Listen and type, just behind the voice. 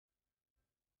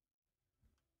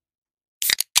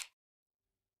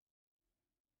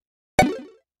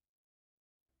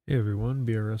Hey everyone,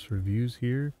 BRS Reviews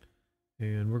here,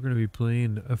 and we're going to be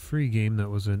playing a free game that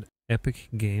was in Epic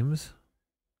Games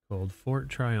called Fort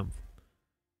Triumph.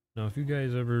 Now if you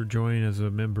guys ever join as a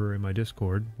member in my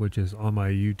Discord, which is on my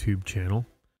YouTube channel,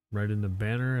 right in the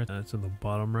banner that's in the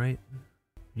bottom right,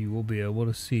 you will be able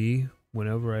to see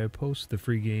whenever I post the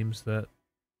free games that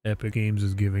Epic Games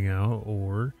is giving out,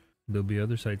 or there'll be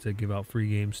other sites that give out free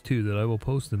games too that I will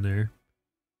post in there.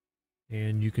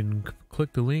 And you can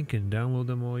click the link and download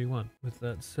them all you want. With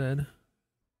that said,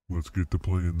 let's get to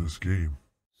playing this game.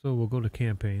 So we'll go to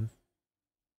campaign.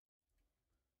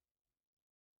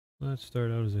 Let's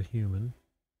start out as a human.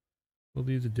 We'll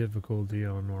leave the difficulty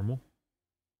on normal.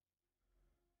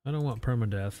 I don't want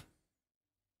permadeath.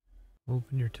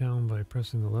 Open your town by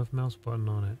pressing the left mouse button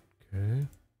on it. Okay.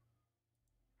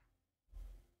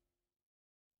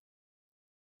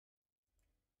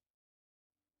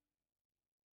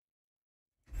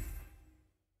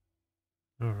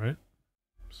 Alright.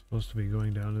 Supposed to be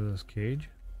going down to this cage.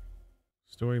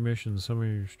 Story missions,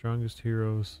 summon your strongest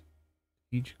heroes,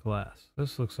 each class.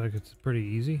 This looks like it's pretty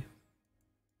easy.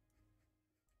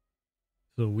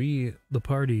 So we, the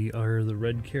party, are the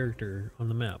red character on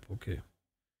the map. Okay.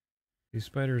 These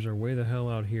spiders are way the hell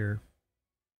out here.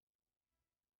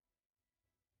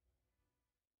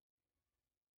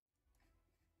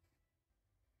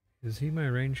 Is he my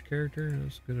range character?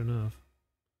 That's good enough.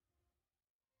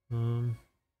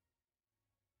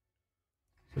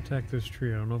 Let's attack this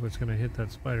tree. I don't know if it's gonna hit that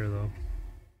spider though.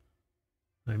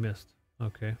 I missed.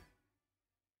 Okay.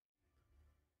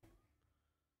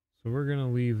 So we're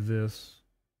gonna leave this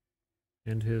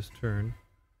end his turn.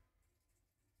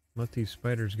 Let these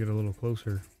spiders get a little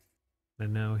closer.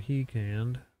 And now he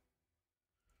can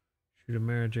shoot a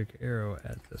magic arrow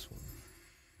at this one.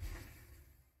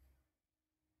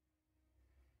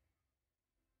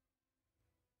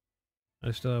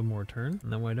 I still have more turn?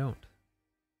 No, I don't.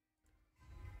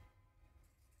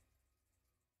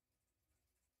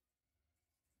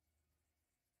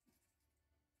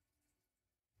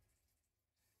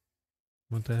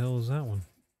 What the hell is that one?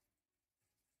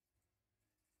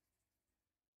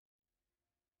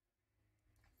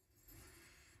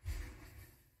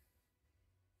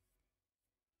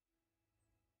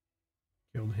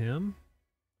 Killed him?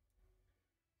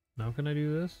 Now can I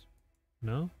do this?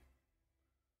 No?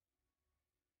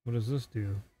 What does this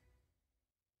do?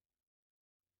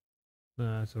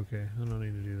 Nah, that's okay. I don't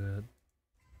need to do that.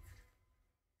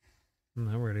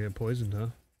 Now we're gonna get poisoned, huh?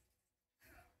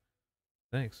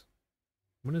 Thanks.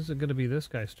 When is it gonna be this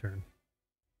guy's turn?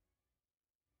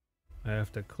 I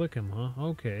have to click him, huh?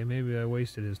 Okay, maybe I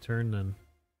wasted his turn then.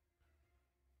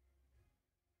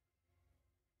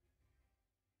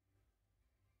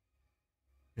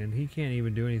 And he can't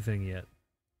even do anything yet.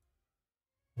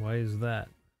 Why is that?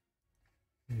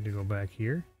 I need to go back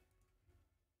here.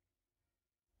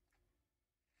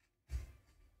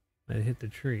 I hit the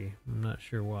tree. I'm not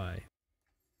sure why.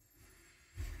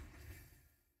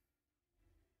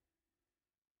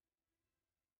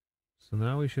 So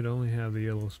now we should only have the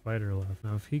yellow spider left.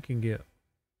 Now if he can get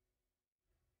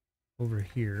over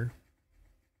here,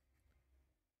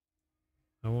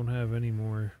 I won't have any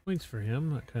more points for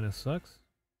him. That kind of sucks.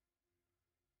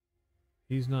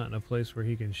 He's not in a place where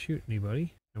he can shoot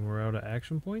anybody. And we're out of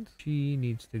action points. She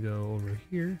needs to go over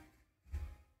here.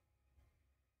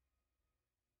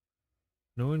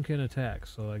 No one can attack,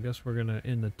 so I guess we're gonna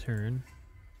end the turn.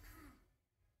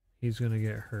 He's gonna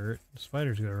get hurt. The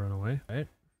spider's gonna run away, right?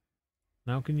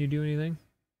 Now can you do anything?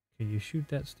 Can you shoot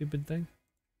that stupid thing?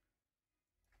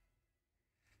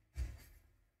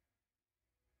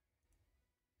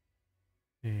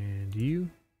 And you?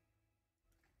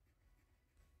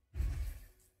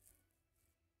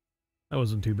 That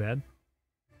wasn't too bad.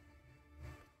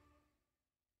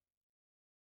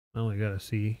 I only got a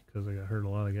C because I got hurt a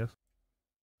lot, I guess.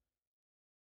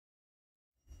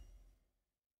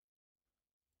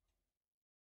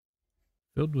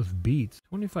 Filled with beets.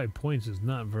 25 points is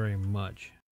not very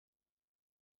much.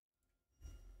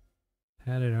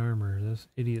 Padded armor. This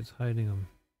idiot's hiding them.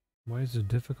 Why is the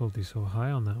difficulty so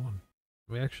high on that one?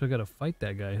 We actually got to fight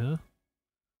that guy, huh?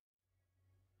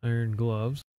 Iron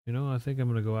gloves. You know, I think I'm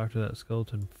going to go after that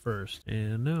skeleton first.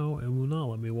 And no, it will not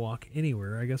let me walk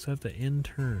anywhere. I guess I have to end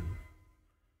turn.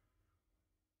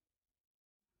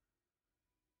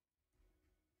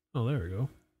 Oh, there we go.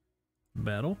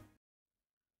 Battle.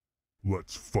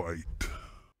 Let's fight.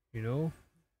 You know,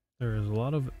 there's a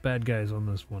lot of bad guys on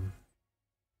this one.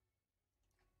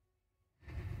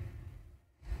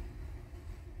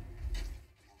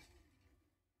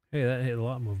 Hey, that hit a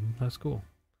lot of them. That's cool.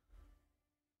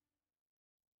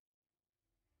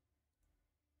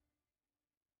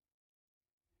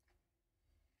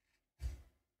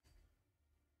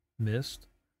 Missed.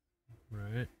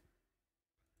 Right.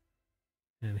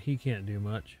 And he can't do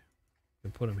much.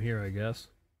 We put him here, I guess.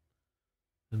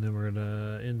 And then we're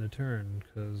gonna end the turn,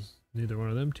 because neither one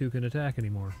of them two can attack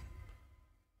anymore.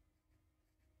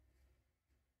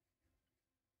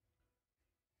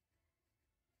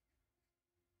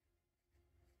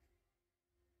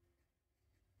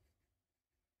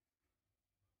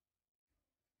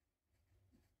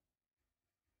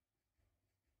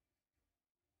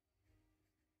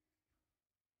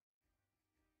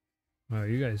 Wow,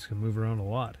 you guys can move around a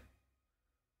lot.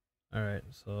 Alright,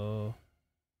 so...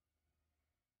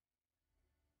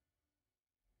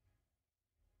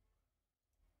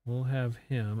 we'll have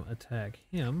him attack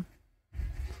him.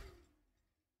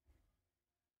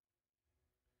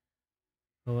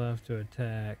 He'll have to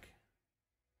attack...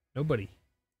 nobody.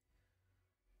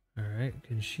 Alright,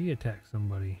 can she attack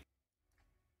somebody?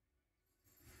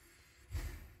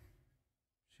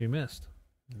 She missed.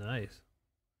 Nice.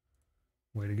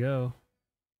 Way to go.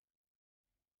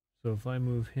 So if I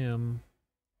move him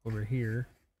over here,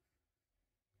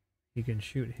 he can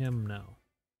shoot him now.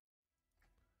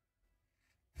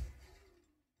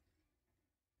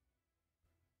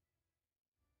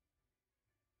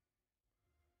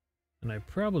 And I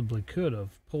probably could have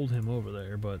pulled him over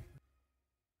there, but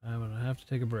I'm going to have to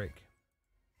take a break.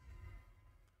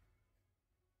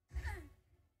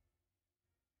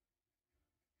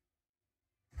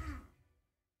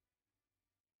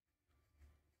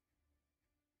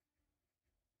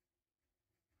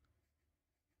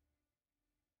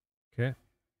 Okay.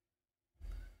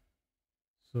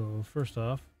 So first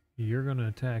off, you're going to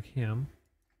attack him.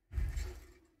 I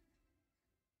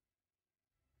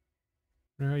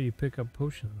wonder how you pick up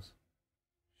potions.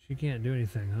 She can't do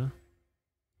anything, huh?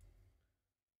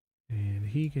 And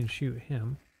he can shoot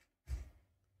him.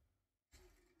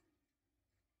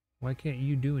 Why can't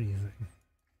you do anything?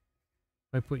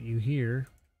 If I put you here,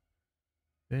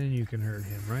 then you can hurt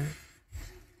him, right?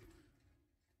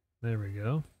 There we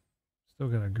go. Still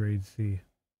got a grade C.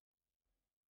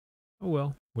 Oh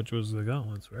well, which was the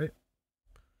gauntlets, right?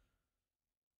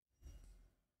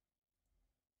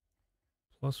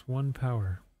 +1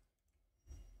 power.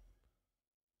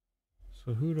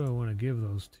 So who do I want to give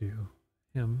those to?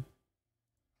 Him.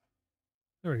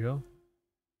 There we go.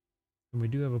 And we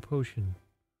do have a potion.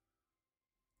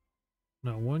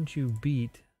 Now once you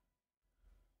beat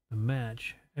the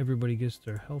match, everybody gets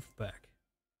their health back.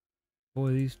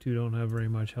 Boy, these two don't have very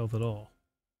much health at all.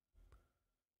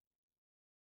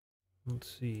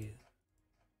 Let's see.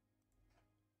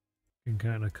 Can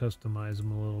kind of customize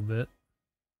him a little bit.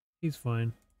 He's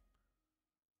fine.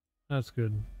 That's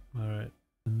good. Alright.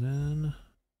 And then,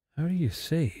 how do you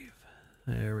save?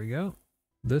 There we go.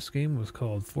 This game was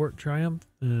called Fort Triumph,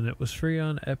 and it was free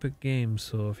on Epic Games,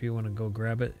 so if you want to go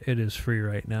grab it, it is free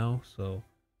right now, so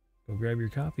go grab your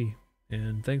copy.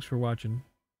 And thanks for watching.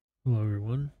 Hello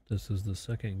everyone, this is the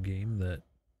second game that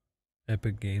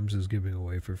Epic Games is giving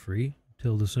away for free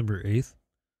till December 8th,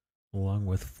 along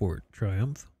with Fort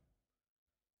Triumph.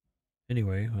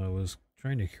 Anyway, I was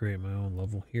trying to create my own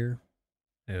level here.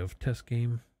 I have test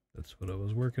game, that's what I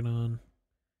was working on,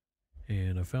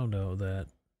 and I found out that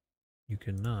you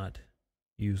cannot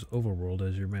use Overworld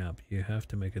as your map. You have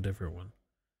to make a different one.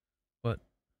 But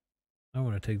I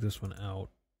want to take this one out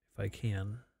if I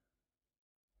can,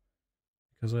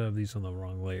 because I have these on the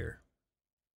wrong layer.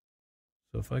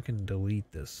 So if I can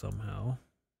delete this somehow,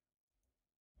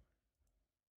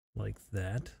 like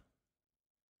that,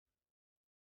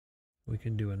 we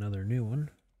can do another new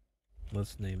one.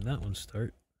 Let's name that one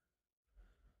Start.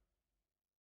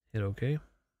 Hit OK.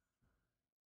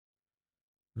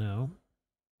 Now,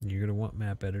 you're going to want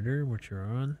Map Editor, which you're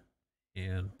on,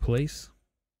 and Place.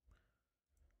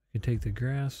 You can take the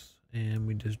grass, and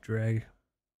we just drag.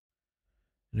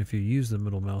 And if you use the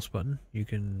middle mouse button, you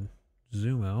can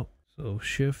zoom out. So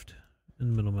Shift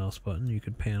and middle mouse button, you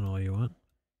can pan all you want.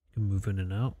 You can move in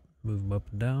and out, move them up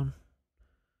and down.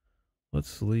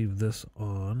 Let's leave this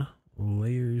on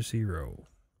layer 0.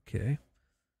 Okay.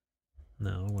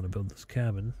 Now I want to build this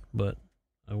cabin, but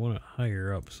I want it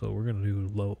higher up, so we're going to do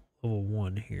level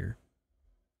 1 here,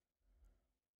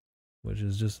 which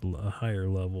is just a higher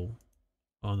level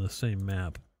on the same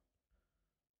map,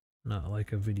 not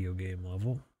like a video game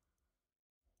level.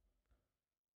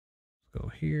 Let's go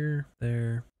here,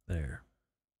 there, there.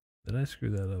 Did I screw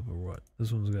that up or what?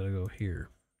 This one's got to go here.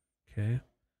 Okay,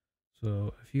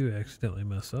 so if you accidentally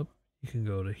mess up, you can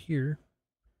go to here,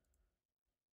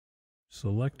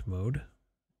 select mode,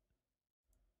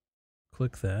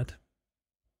 click that,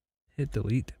 hit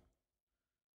delete,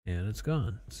 and it's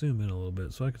gone. Zoom in a little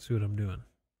bit so I can see what I'm doing.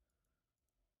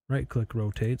 Right click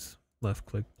rotates, left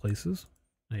click places.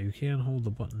 Now you can hold the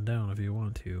button down if you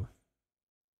want to,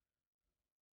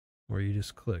 or you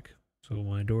just click. So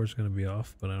my door's going to be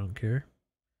off, but I don't care.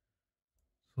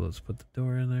 So let's put the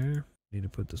door in there. Need to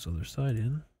put this other side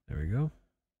in. There we go.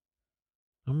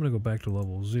 I'm going to go back to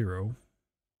level 0,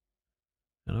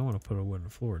 and I want to put a wooden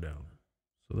floor down.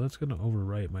 So that's going to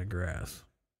overwrite my grass,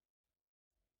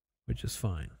 which is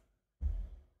fine.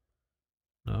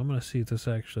 Now I'm going to see if this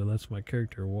actually lets my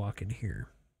character walk in here.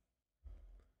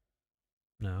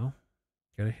 Now,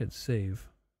 gotta hit save.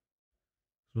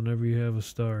 Whenever you have a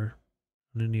star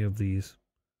on any of these,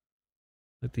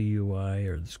 like the UI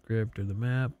or the script or the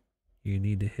map, you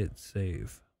need to hit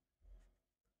save.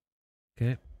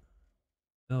 Okay.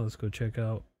 Now let's go check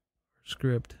out our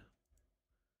script.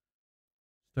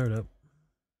 Start up.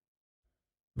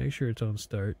 Make sure it's on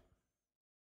start.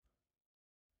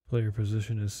 Player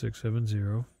position is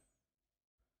 670.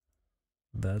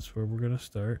 That's where we're going to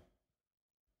start,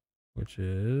 which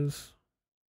is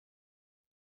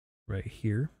right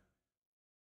here.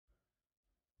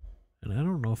 And I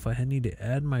don't know if I need to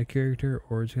add my character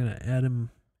or it's going to add him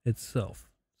itself.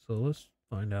 So let's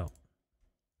find out.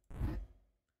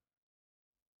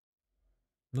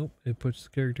 Nope, it puts the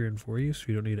character in for you, so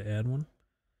you don't need to add one.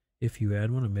 If you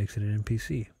add one, it makes it an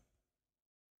NPC.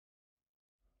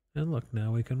 And look,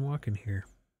 now we can walk in here.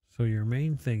 So your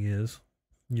main thing is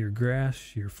your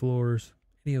grass, your floors,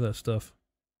 any of that stuff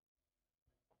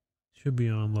should be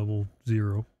on level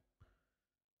 0.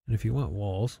 And if you want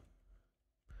walls,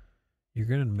 you're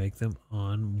going to make them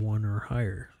on 1 or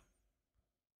higher.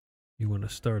 You want to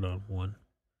start on 1.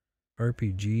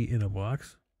 RPG in a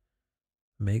box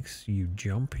makes you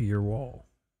jump your wall.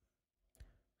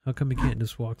 How come he can't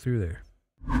just walk through there?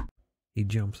 He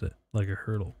jumps it like a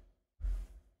hurdle.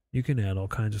 You can add all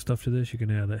kinds of stuff to this. You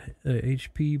can add a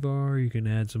HP bar. You can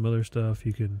add some other stuff.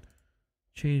 You can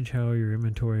change how your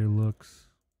inventory looks.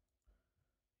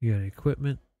 You got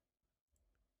equipment.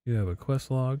 You have a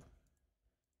quest log.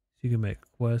 So you can make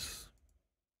quests.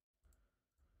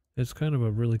 It's kind of a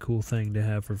really cool thing to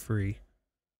have for free,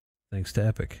 thanks to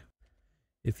Epic.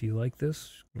 If you like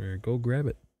this, go grab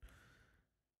it.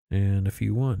 And if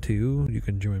you want to, you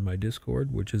can join my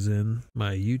Discord, which is in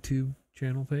my YouTube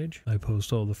channel page. I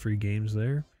post all the free games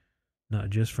there, not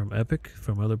just from Epic,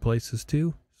 from other places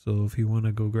too. So if you want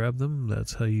to go grab them,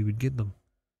 that's how you would get them.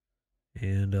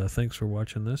 And thanks for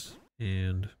watching this,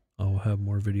 and I'll have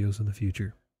more videos in the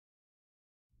future.